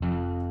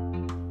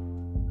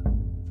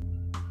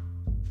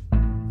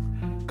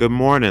Good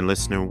morning,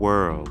 listening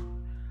world.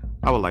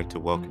 I would like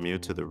to welcome you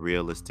to the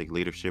Realistic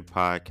Leadership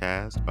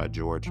Podcast by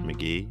George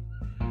McGee,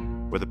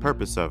 where the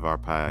purpose of our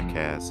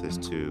podcast is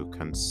to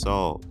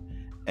consult,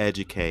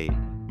 educate,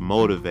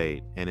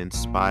 motivate, and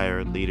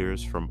inspire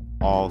leaders from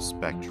all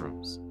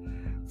spectrums,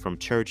 from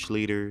church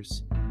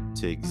leaders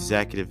to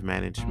executive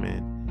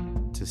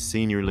management to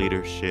senior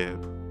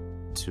leadership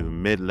to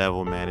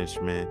mid-level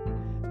management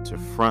to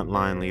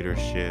frontline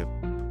leadership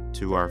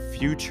to our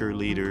future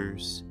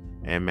leaders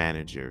and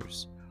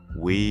managers.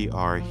 We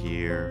are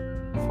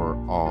here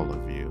for all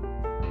of you.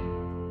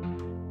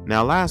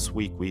 Now, last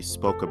week we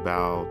spoke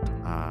about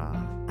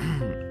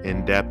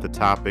in depth the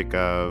topic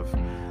of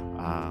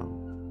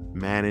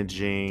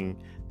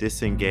managing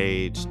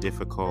disengaged,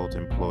 difficult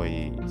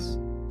employees.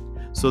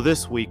 So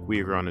this week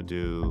we're going to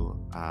do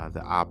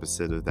the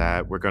opposite of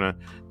that. We're going to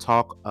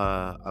talk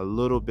a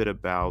little bit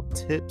about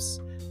tips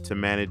to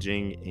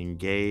managing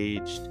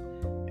engaged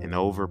and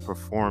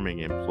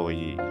overperforming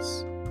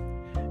employees.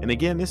 And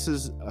again, this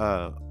is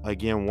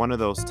one of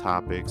those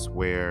topics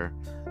where,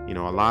 a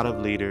lot of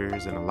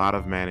leaders and a lot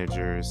of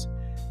managers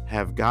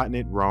have gotten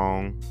it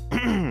wrong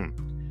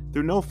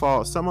through no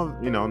fault. Some of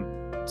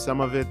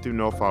it through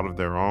no fault of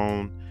their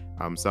own.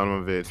 Some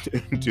of it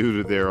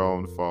due to their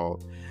own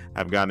fault.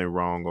 Have gotten it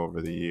wrong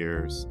over the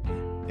years.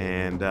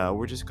 And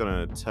we're just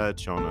going to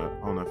touch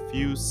on a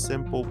few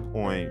simple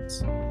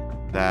points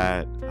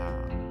that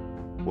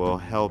will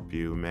help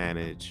you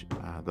manage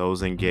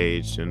those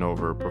engaged and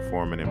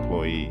overperforming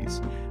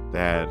employees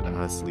that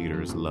us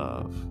leaders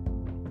love.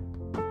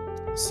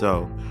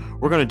 So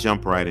we're going to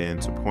jump right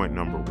into point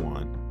number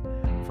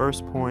 1.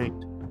 First point,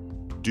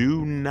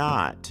 do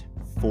not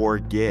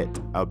forget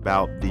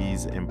about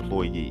these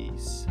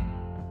employees.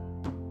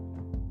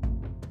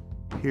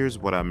 Here's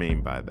what I mean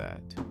by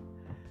that.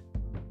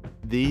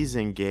 These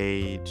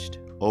engaged,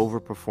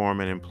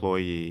 overperforming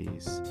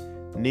employees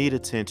need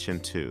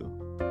attention too.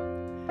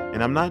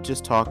 And I'm not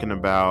just talking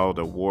about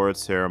award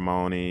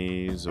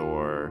ceremonies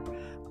or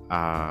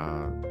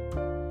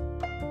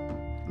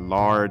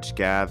large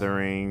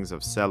gatherings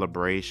of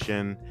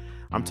celebration.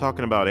 I'm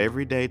talking about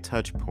everyday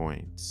touch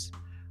points.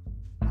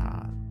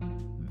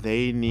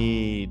 They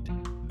need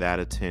that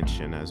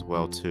attention as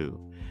well too.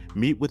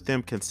 Meet with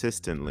them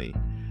consistently,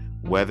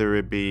 whether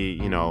it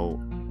be,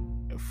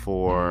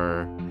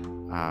 for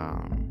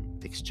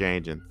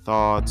exchanging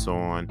thoughts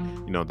on,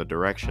 the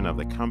direction of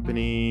the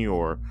company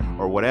or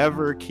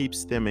whatever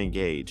keeps them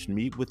engaged.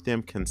 Meet with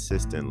them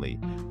consistently.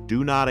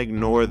 Do not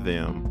ignore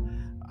them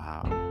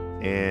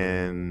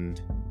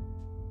and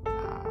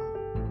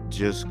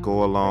just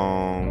go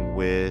along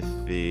with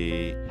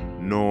the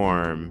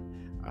norm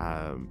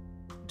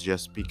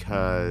just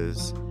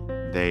because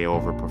they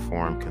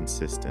overperform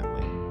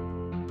consistently.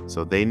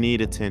 So they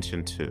need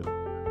attention too.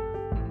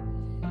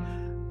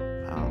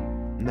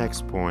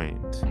 Next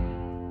point.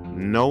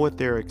 Know what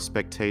their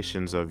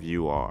expectations of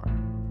you are.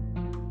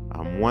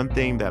 One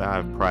thing that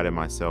I've prided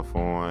myself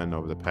on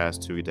over the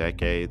past 2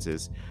 decades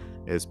is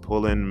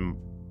pulling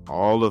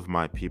all of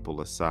my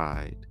people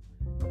aside,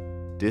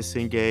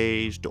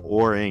 disengaged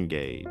or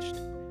engaged,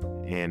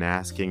 and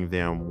asking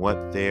them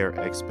what their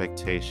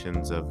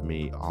expectations of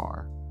me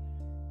are.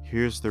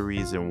 Here's the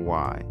reason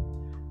why.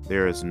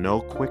 There is no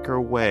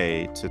quicker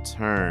way to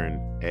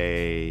turn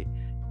a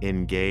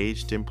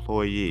engaged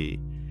employee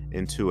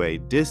into a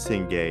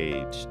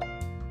disengaged,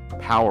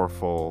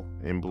 powerful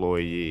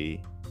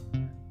employee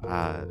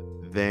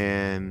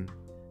than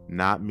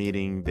not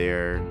meeting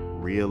their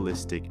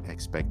realistic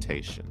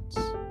expectations.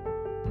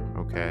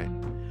 Okay?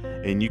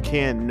 And you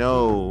can't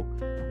know,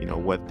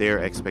 what their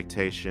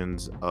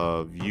expectations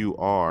of you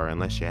are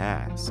unless you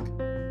ask.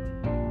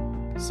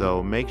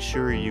 So make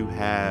sure you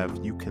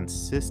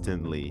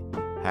consistently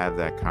have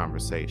that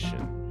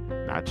conversation.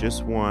 Not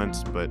just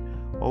once, but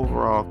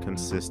overall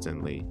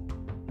consistently.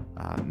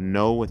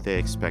 Know what they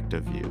expect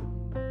of you.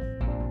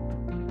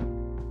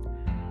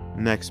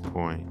 Next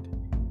point,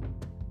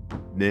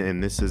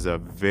 and this is a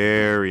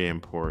very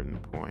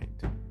important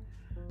point.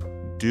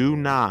 Do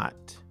not,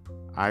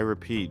 I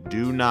repeat,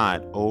 do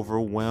not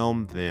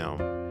overwhelm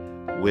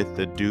them with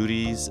the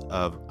duties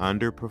of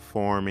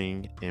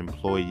underperforming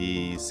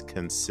employees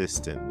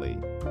consistently.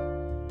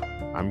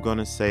 I'm going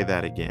to say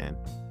that again.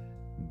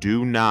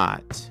 Do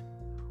not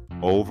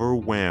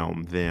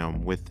overwhelm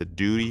them with the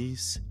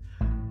duties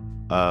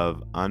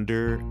of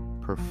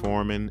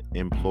underperforming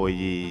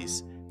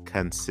employees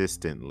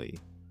consistently.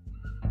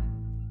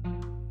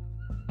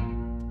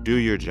 Do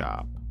your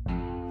job.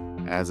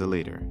 As a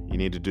leader, you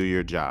need to do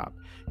your job.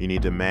 You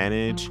need to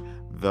manage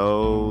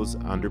those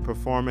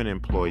underperforming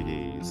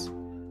employees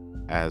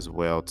as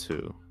well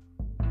too.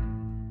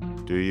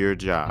 Do your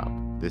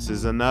job. This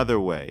is another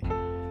way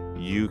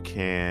you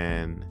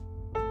can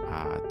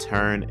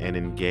turn an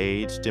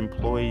engaged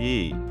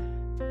employee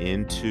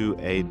into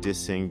a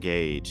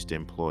disengaged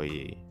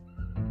employee.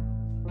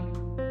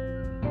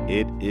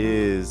 It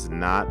is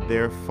not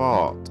their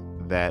fault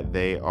that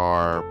they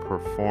are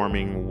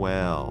performing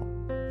well.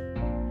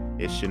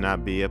 It should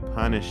not be a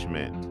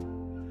punishment.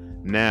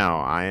 Now,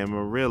 I am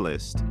a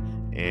realist,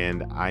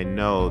 And I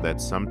know that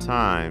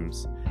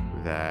sometimes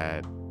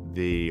that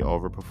the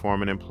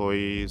overperforming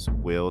employees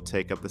will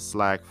take up the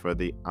slack for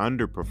the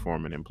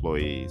underperforming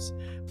employees,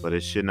 but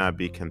it should not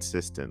be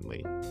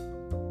consistently.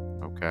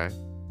 Okay?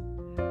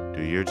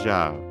 Do your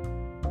job.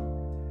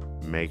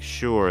 Make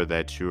sure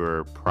that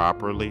you're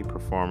properly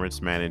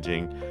performance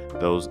managing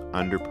those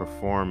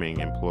underperforming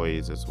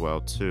employees as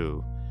well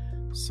too,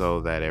 so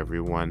that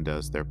everyone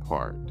does their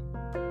part.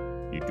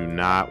 You do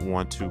not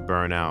want to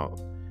burn out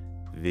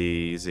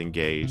these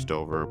engaged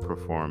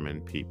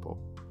overperforming people.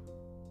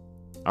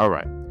 All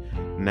right,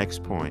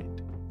 next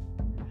point.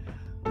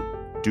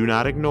 Do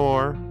not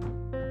ignore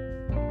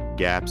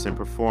gaps in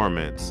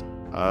performance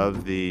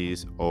of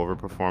these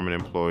overperforming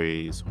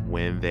employees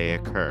when they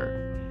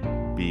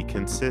occur. Be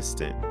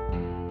consistent.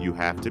 You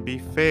have to be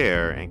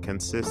fair and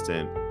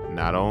consistent,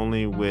 not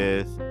only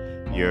with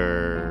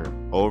your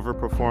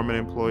overperforming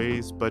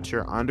employees, but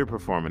your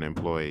underperforming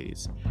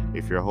employees.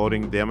 If you're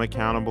holding them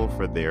accountable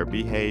for their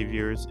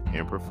behaviors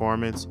and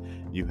performance,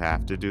 you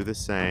have to do the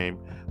same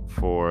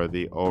for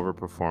the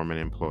overperforming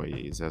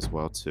employees as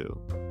well too.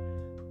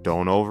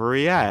 Don't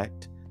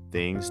overreact.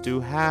 Things do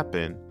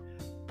happen,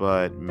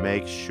 but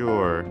make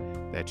sure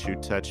that you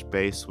touch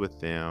base with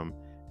them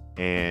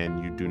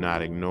and you do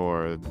not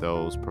ignore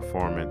those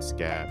performance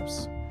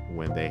gaps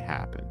when they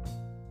happen.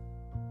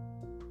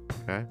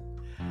 Okay?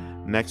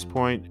 Next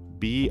point,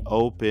 be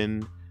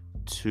open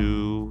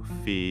to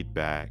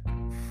feedback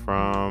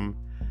from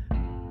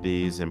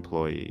these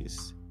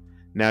employees.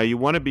 Now, you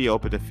want to be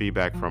open to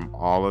feedback from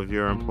all of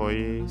your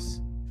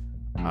employees.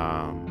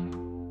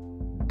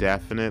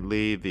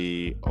 Definitely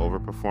the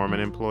overperforming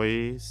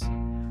employees.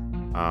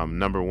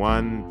 Number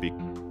one,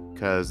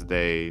 because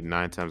they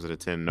 9 times out of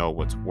 10 know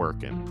what's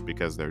working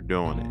because they're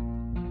doing it.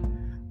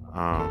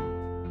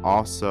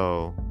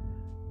 Also,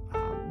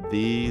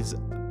 these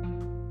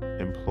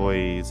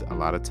employees a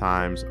lot of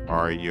times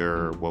are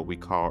your what we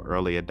call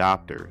early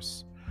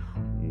adopters,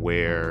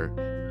 where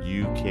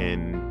you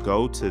can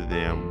go to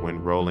them when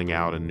rolling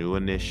out a new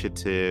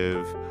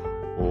initiative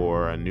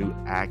or a new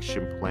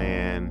action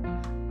plan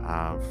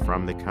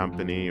from the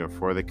company or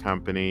for the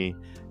company,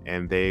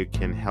 and they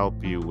can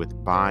help you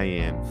with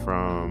buy-in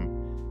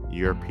from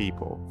your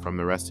people, from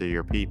the rest of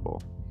your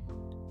people.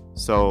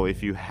 So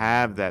if you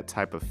have that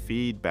type of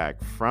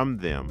feedback from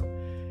them,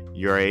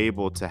 you're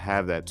able to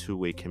have that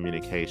two-way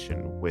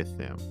communication with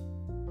them.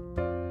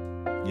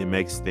 It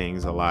makes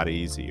things a lot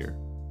easier.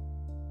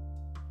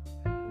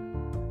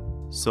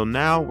 So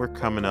now we're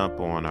coming up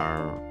on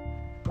our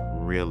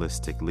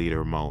realistic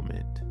leader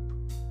moment.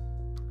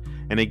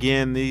 And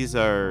again, these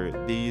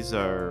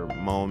are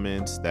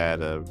moments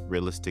that a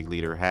realistic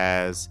leader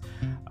has.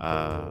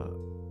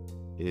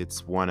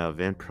 It's one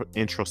of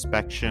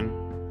introspection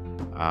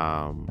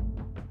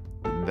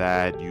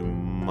that you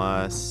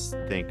must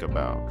think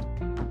about.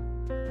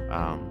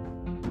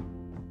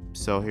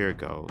 So here it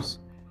goes.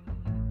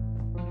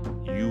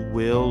 You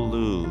will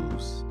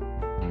lose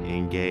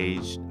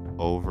engaged,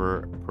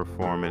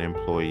 overperforming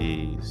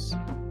employees.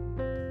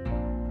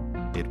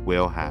 It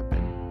will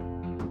happen.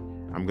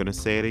 I'm going to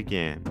say it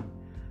again.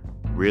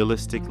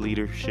 Realistic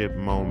leadership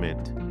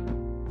moment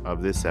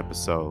of this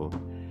episode.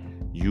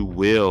 You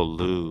will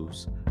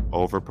lose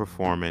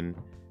overperforming,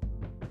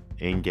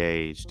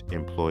 engaged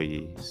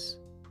employees.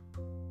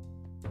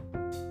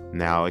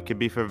 Now, it could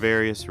be for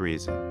various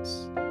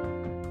reasons.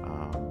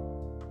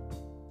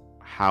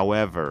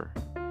 However,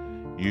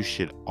 you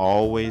should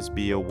always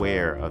be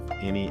aware of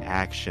any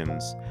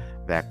actions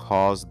that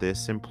cause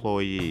this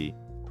employee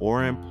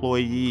or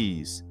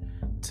employees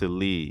to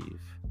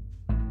leave.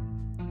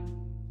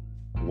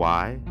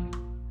 Why?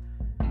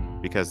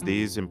 Because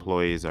these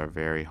employees are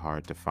very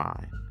hard to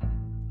find.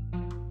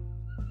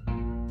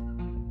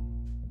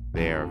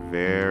 They are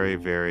very,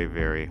 very,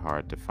 very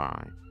hard to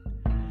find.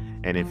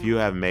 And if you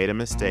have made a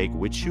mistake,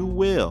 which you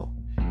will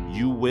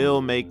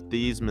make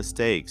these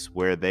mistakes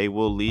where they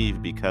will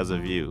leave because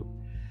of you.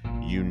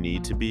 You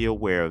need to be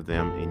aware of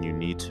them and you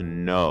need to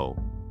know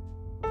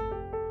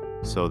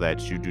so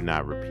that you do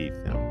not repeat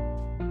them.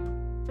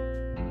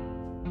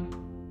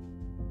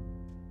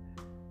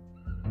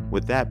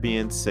 With that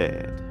being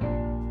said,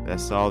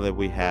 that's all that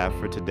we have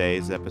for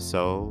today's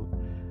episode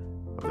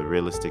of the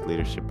Realistic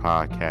Leadership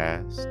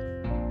Podcast.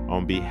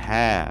 On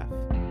behalf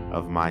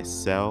of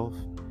myself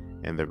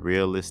and the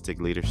Realistic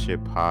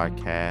Leadership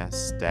Podcast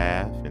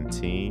staff and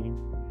team,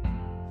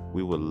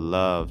 we would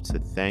love to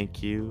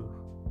thank you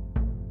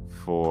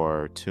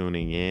for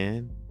tuning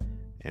in,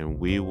 and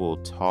we will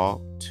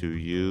talk to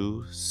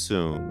you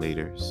soon,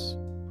 leaders.